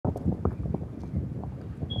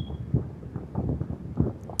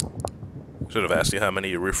Should have asked you how many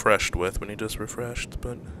you refreshed with when you just refreshed,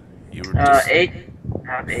 but you were just... 8.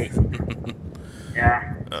 I have 8.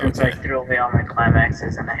 Yeah, since I threw away all my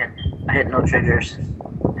climaxes and I hit no triggers,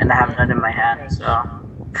 and I have none in my hand, so.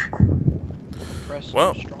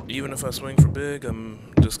 Well, even if I swing for big,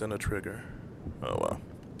 I'm just gonna trigger. Oh well.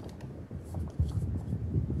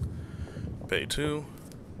 Pay 2.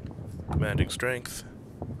 Commanding strength.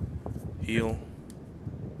 Heal.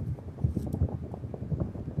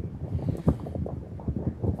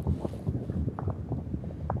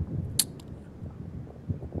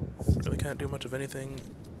 Really can't do much of anything.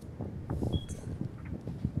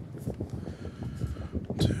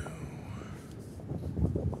 2.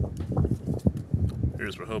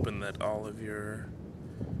 Here's we're hoping that all of your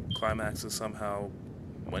climaxes somehow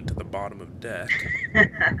went to the bottom of deck.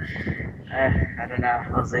 I don't know.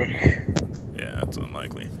 We'll see. Yeah, that's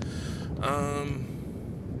unlikely.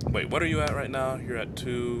 Wait, what are you at right now? You're at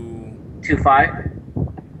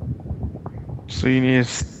 2-5. So you need to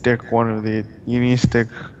stick one of the. You need to stick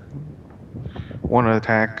one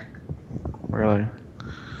attack. Really.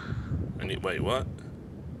 Wait, what?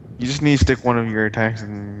 You just need to stick one of your attacks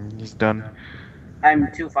and he's done. I'm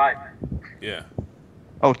 2-5. Yeah.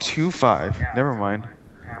 Oh, 2-5. Yeah. Never mind.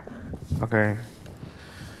 Yeah. Okay.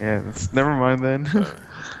 Yeah, never mind then.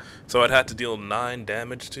 So I'd have to deal 9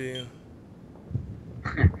 damage to you?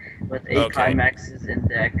 With 8 climaxes in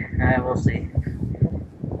deck. We'll see.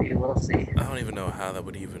 We will see. I don't even know how that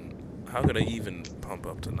would even... How could I even pump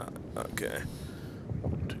up to 9? Okay.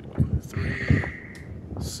 1, 2, 3,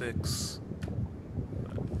 6...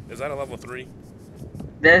 Is that a level 3?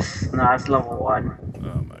 This? No, it's level 1.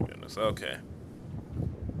 Oh my goodness, okay.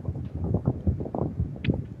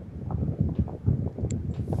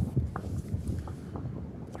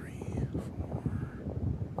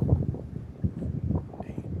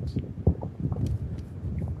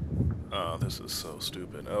 Oh, this is so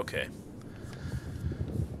stupid. Okay.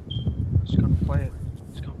 Just gonna play it.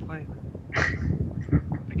 Just gonna play it.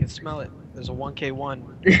 I can smell it. There's a 1k1.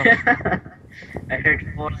 I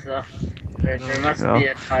heard 4, so there must be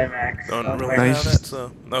a climax. Don't really have that,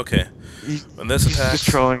 so... Okay. When this attacks... He's just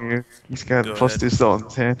trolling you. He's got +2 salt in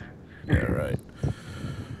his hand. Yeah, right.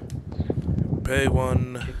 Pay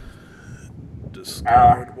 1.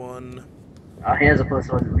 Discard 1. He has a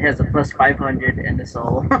 +1. He has a +500 in the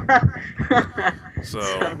soul. So...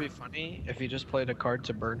 It would be funny if he just played a card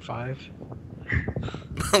to burn 5.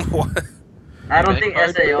 What? I don't think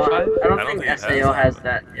SAO. I don't think SAO has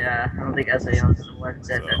that. Yeah, I don't think SAO is the one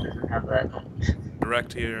set that doesn't have that.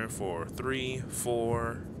 Direct here for 3,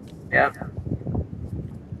 4. Yep.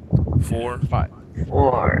 4. 5.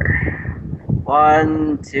 4.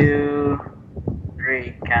 1, 2,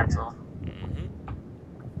 3. Cancel.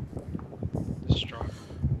 Destroy.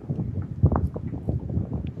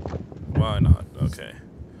 Why not? Okay.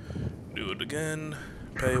 Do it again.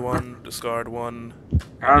 Pay 1. Discard 1.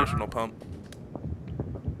 Additional pump.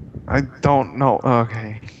 I don't know.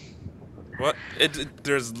 Okay. What?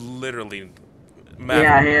 There's literally...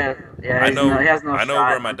 Yeah, I know. he has no I know shot.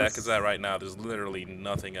 where my deck is at right now. There's literally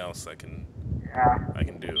nothing else I can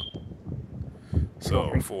do.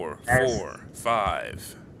 So 4,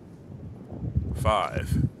 5,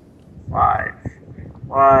 5. 5.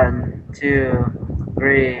 1, 2,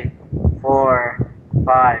 3, 4,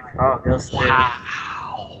 5. Oh, those 3.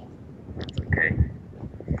 Wow. That's okay.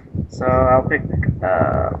 So I'll pick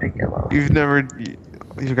yellow. You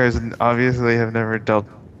guys obviously have never dealt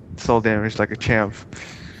soul damage like a champ.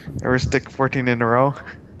 Ever stick 14 in a row?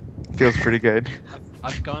 Feels pretty good.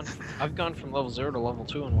 I've gone from level 0 to level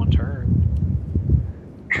 2 in 1 turn.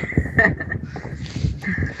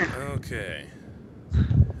 Okay.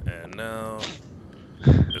 And now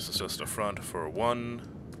this is just a front for 1,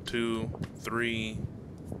 2, 3,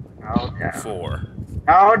 4.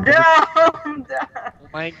 Oh damn! Oh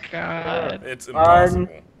my god. It's impossible.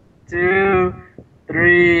 1, 2,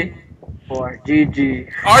 3, 4.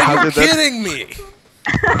 GG. Are you kidding me?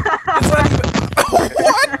 It's not even...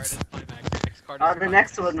 What? Oh, the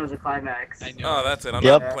next one was a climax. Oh, that's it. I'm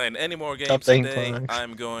not playing any more games today. Climax.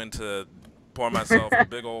 I'm going to pour myself a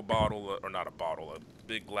big old bottle, or not a bottle, a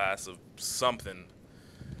big glass of something,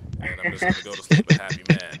 and I'm just going to go to sleep a happy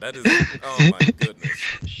man. That is... Oh my goodness.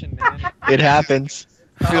 It happens.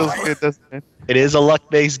 Feels good, doesn't it? It is a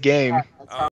luck-based game.